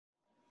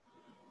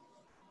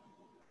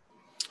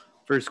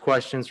First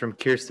question's from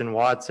Kirsten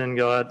Watson.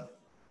 Go ahead.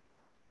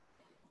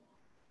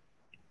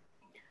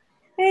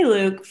 Hey,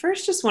 Luke.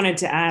 First, just wanted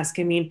to ask,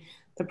 the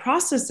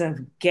process of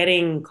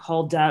getting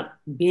called up,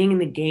 being in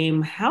the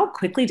game, how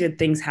quickly did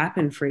things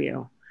happen for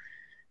you?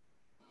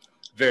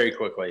 Very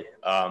quickly.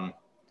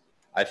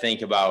 I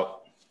think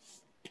about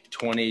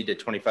 20 to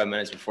 25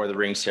 minutes before the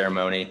ring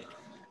ceremony,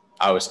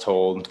 I was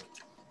told.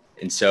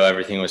 And so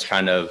everything was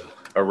kind of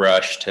a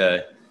rush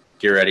to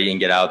get ready and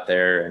get out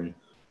there and,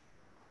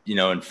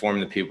 inform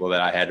the people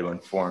that I had to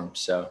inform.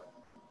 So.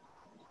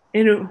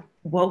 And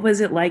what was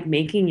it like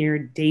making your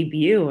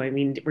debut?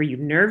 Were you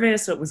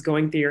nervous? What was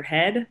going through your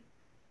head?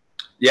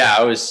 Yeah,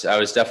 I was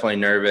definitely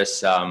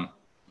nervous,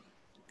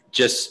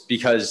 just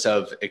because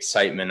of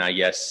excitement, I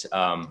guess.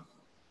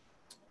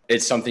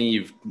 It's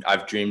something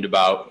I've dreamed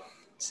about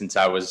since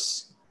I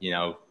was,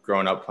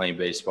 growing up playing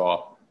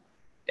baseball,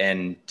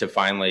 and to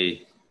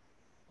finally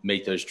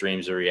make those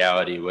dreams a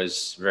reality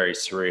was very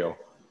surreal.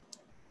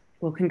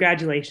 Well,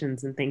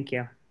 congratulations and thank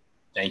you.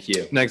 Thank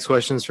you. Next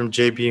question is from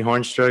JP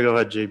Hornstra. Go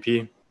ahead,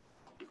 JP.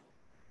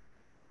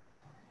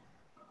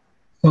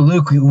 So,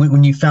 Luke,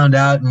 when you found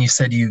out and you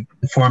said you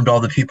informed all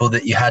the people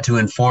that you had to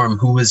inform,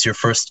 who was your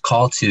first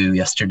call to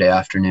yesterday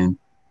afternoon?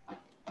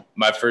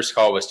 My first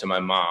call was to my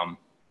mom.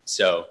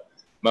 So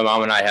my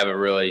mom and I have a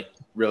really,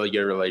 really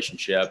good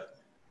relationship.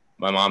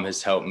 My mom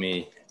has helped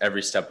me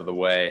every step of the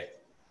way,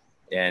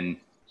 and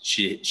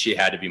she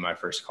had to be my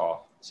first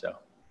call. So.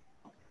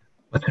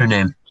 What's her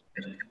name?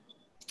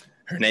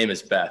 Her name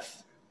is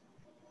Beth.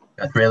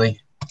 Beth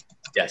Raley?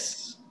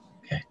 Yes.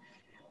 Okay.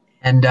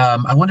 And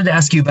I wanted to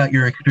ask you about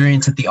your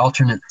experience at the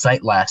alternate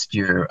site last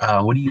year.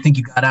 What do you think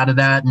you got out of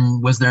that?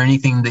 And was there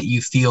anything that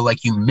you feel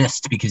like you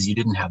missed because you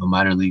didn't have a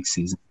minor league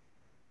season?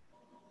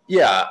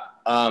 Yeah.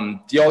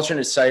 The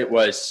alternate site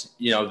was,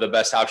 the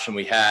best option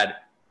we had,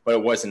 but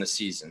it wasn't a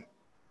season.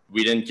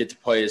 We didn't get to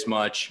play as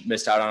much,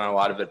 missed out on a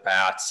lot of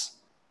at-bats,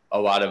 a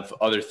lot of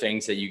other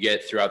things that you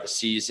get throughout the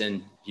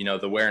season,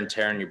 the wear and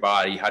tear on your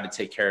body, how to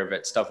take care of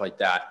it, stuff like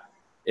that.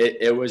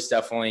 It was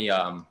definitely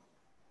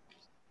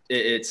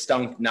it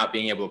stung not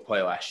being able to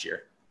play last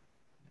year.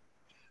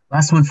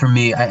 Last one for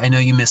me. I know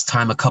you missed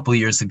time a couple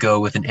years ago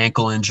with an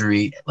ankle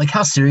injury. Like,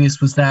 how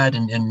serious was that?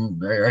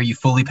 And are you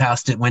fully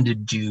past it? When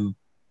did you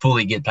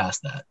fully get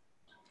past that?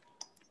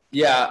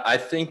 Yeah, I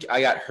think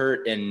I got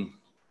hurt in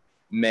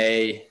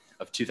May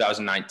of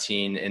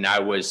 2019, and I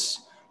was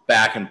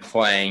back and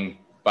playing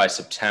by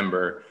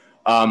September.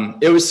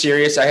 It was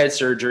serious. I had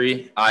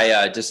surgery.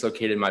 I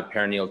dislocated my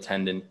peroneal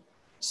tendon.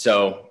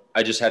 So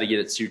I just had to get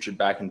it sutured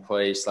back in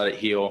place, let it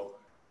heal.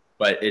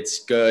 But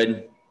it's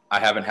good. I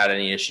haven't had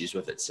any issues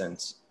with it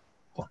since.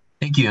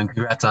 Thank you, and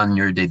congrats on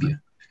your debut.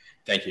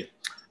 Thank you.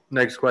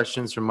 Next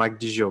question is from Mike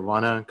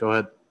DiGiovanna. Go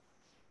ahead.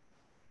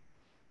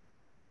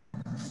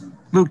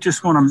 Luke,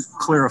 just want to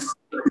clarify,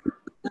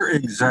 where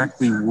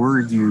exactly were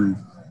you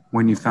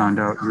when you found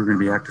out you were going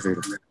to be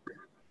activated?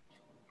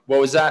 What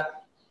was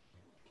that?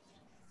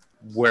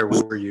 Where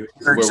were you?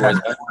 Where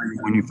exactly were you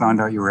when you found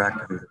out you were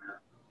activated?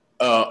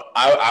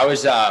 I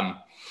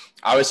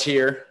was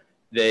here.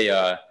 They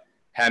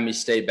had me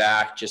stay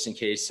back just in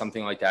case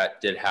something like that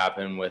did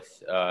happen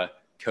with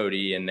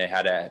Cody, and they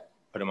had to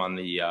put him on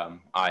the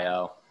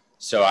IL.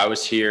 So I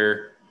was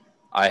here.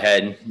 I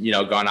had,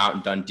 gone out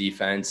and done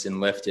defense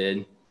and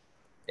lifted.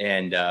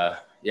 And, I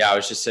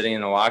was just sitting in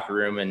the locker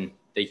room, and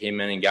they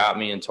came in and got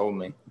me and told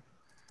me.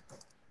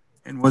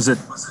 And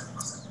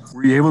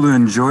were you able to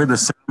enjoy the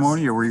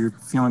ceremony, or were you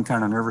feeling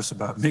kind of nervous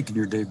about making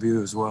your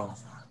debut as well?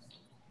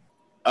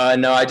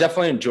 No, I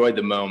definitely enjoyed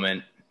the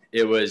moment.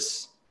 It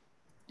was,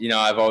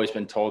 I've always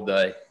been told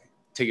to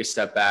take a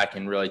step back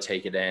and really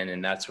take it in,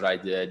 and that's what I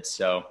did.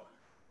 So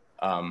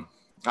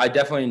I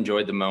definitely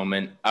enjoyed the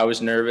moment. I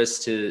was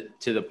nervous to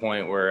the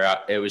point where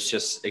it was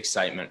just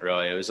excitement,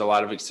 really. It was a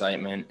lot of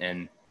excitement,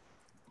 and,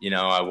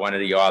 I wanted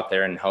to go out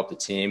there and help the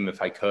team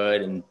if I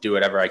could and do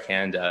whatever I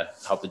can to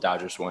help the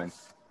Dodgers win.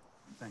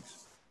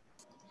 Thanks.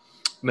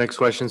 Next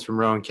question is from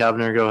Rowan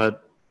Kavner. Go ahead.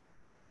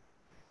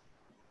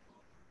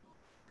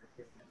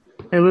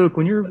 Hey, Luke,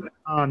 when you're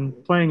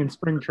playing in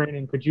spring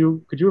training, could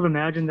you have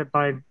imagined that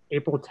by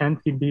April 10th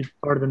you'd be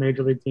part of the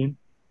major league team?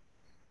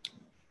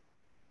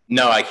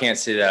 No, I can't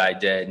say that I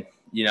did.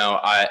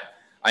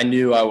 I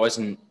knew I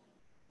wasn't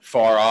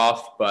far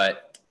off,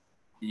 but,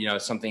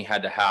 something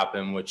had to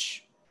happen,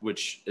 which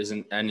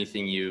isn't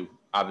anything you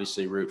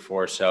obviously root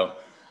for. So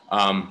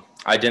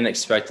I didn't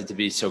expect it to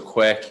be so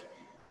quick.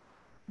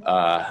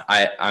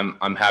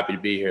 I'm happy to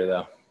be here,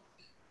 though.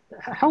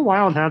 How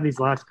wild have these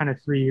last kind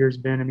of 3 years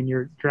been?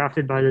 You're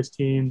drafted by this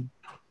team,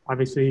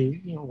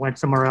 obviously, went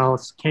somewhere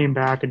else, came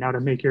back, and now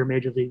to make your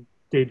major league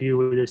debut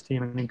with this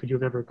team. Could you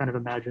have ever kind of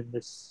imagined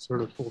this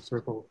sort of full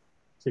circle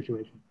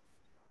situation?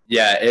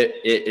 Yeah,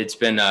 it's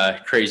been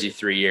a crazy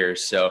 3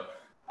 years. So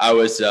I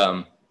was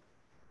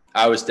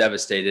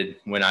devastated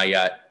when I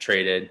got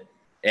traded,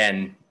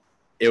 and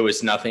it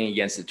was nothing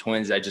against the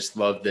Twins. I just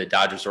loved the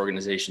Dodgers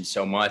organization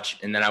so much.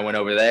 And then I went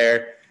over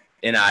there,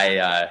 and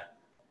I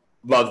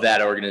loved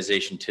that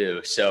organization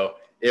too. So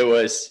it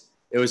was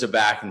a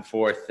back and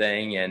forth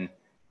thing. And,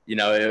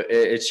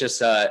 it's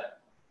just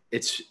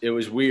it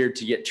was weird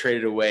to get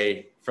traded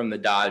away from the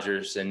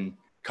Dodgers and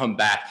come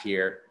back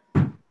here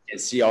and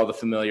see all the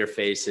familiar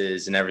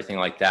faces and everything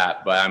like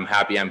that. But I'm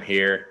happy I'm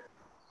here.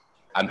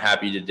 I'm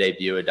happy to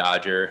debut a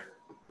Dodger.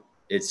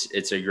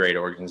 It's a great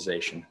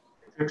organization.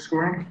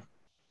 Scoring.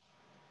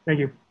 Thank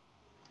you.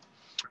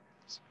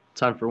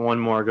 Time for one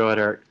more. Go ahead,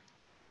 Eric.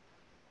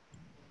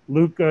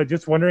 Luke,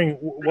 just wondering,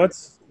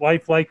 what's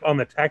life like on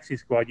the taxi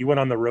squad? You went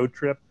on the road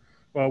trip.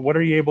 What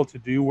are you able to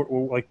do?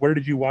 Where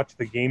did you watch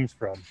the games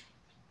from?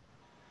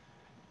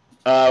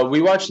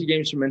 We watch the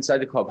games from inside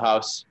the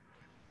clubhouse.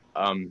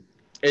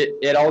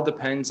 It all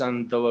depends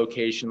on the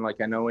location.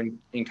 Like I know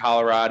in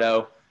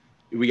Colorado,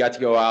 we got to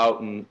go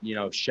out and,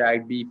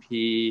 shag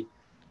BP,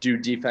 do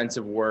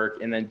defensive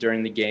work. And then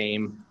during the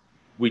game,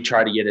 we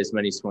try to get as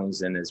many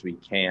swings in as we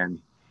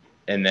can.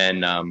 And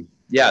then,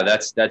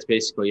 that's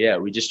basically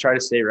it. We just try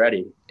to stay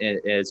ready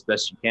as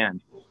best you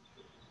can.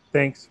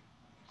 Thanks.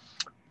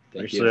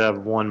 We actually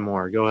have one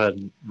more. Go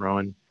ahead,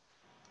 Rowan.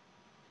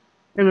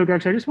 Hey, Luke,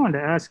 actually, I just wanted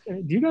to ask,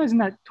 do you guys in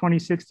that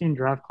 2016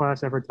 draft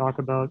class ever talk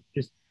about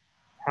just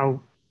how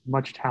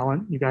much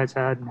talent you guys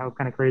had and how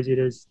kind of crazy it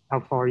is, how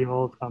far you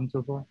all have come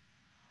so far?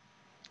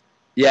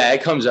 Yeah,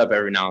 it comes up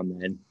every now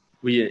and then.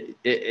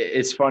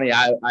 It's funny.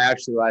 I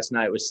actually last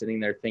night was sitting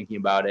there thinking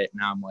about it,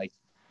 and I'm like,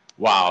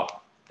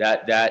 wow,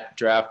 that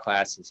draft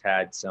class has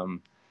had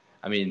some.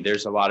 I mean,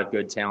 there's a lot of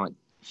good talent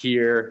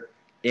here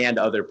and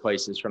other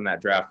places from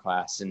that draft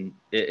class, and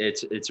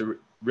it's a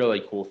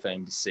really cool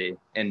thing to see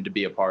and to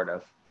be a part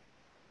of.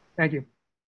 Thank you.